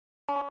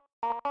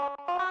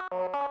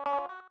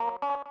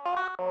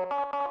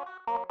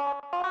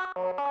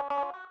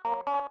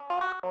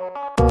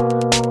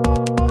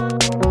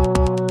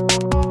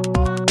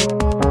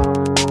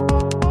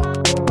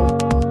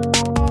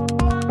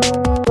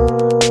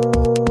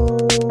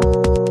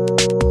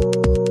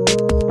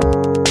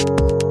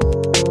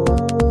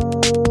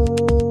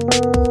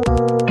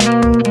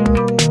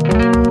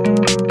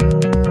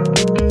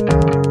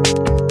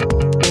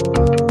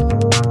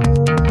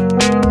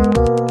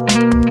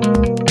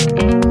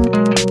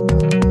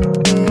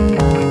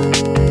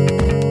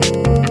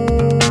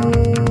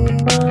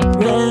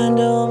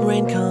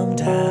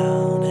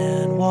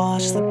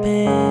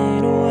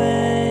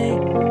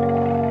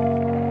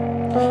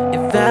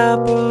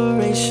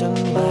Evaporation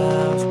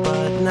left,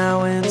 but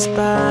now it's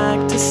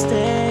back to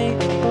stay.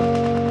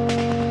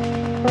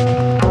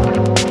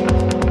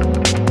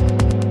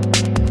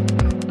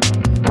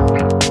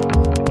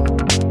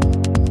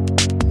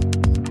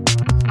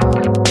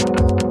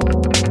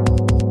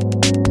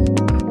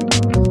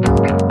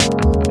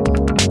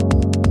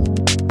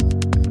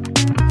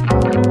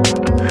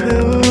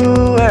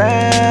 Who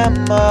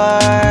am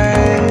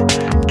I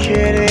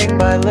kidding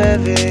by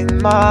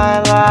living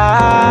my life?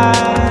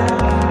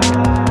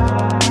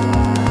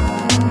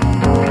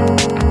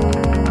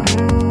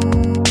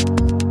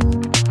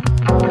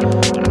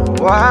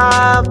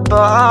 Why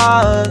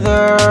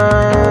bother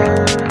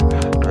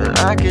when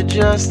I could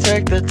just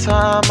take the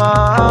time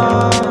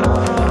off?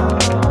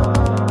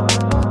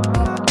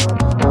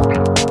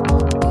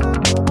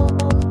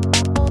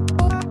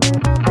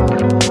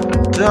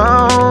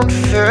 Don't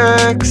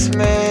fix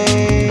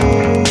me,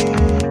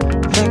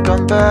 think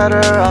I'm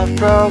better off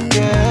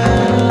broken.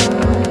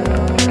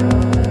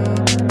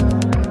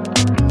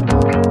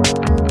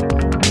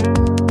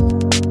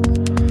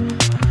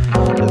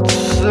 It's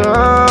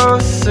so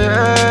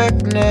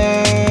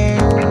sickening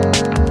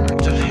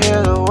to hear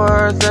the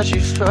words that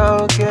you've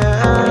spoken.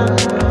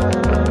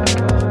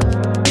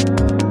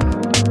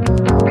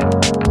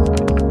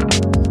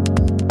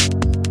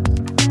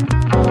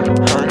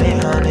 Honey,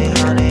 honey,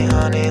 honey,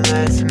 honey,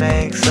 let's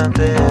make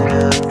something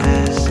of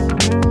this.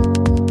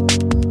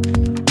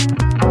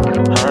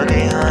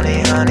 Honey, honey,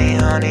 honey,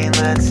 honey,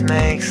 let's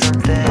make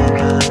something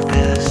of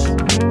this.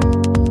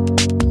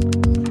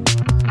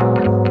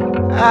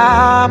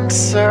 I'm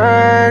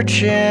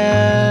searching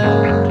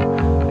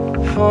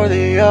for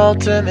the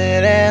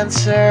ultimate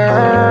answer.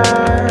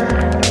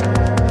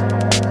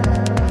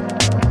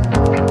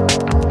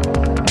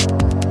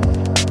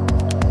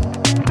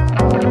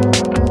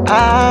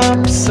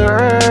 I'm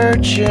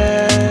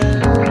searching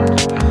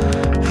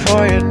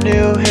for your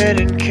new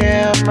hidden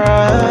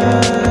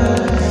cameras.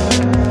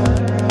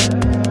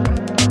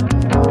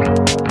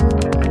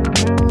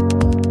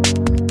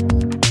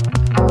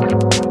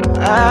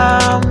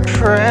 I'm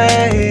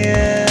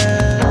praying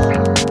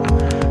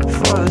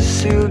for the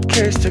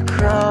suitcase to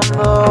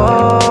crumble.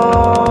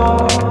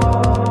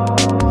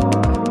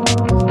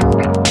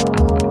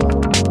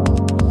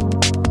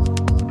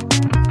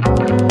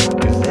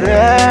 'Cause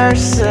they're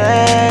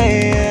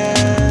saying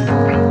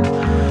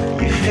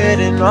you've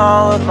hidden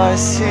all of my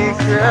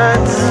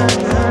secrets.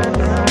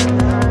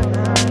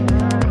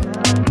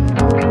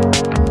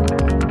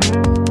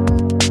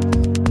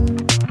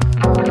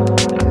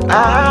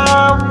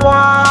 I'm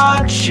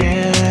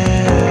watching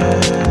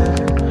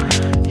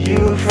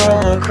you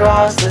from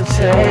across the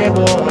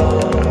table.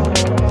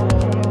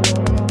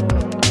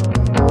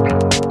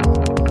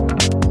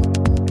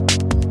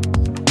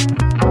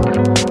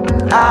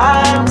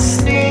 I'm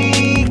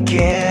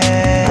sneaking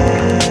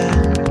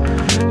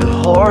the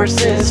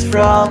horses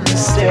from the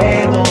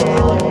stable.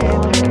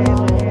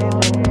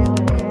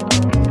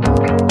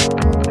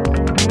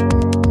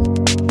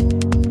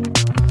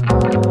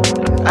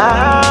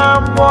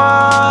 I'm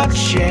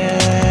watching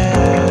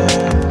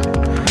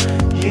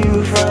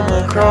you from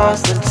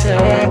across the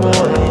table.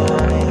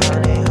 Honey,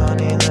 honey,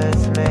 honey,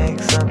 let's make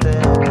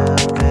something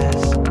of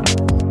this.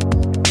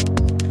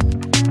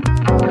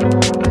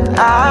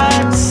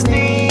 I'm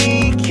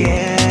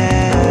sneaking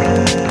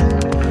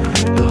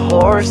the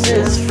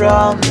horses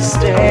from the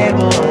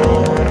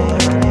stable.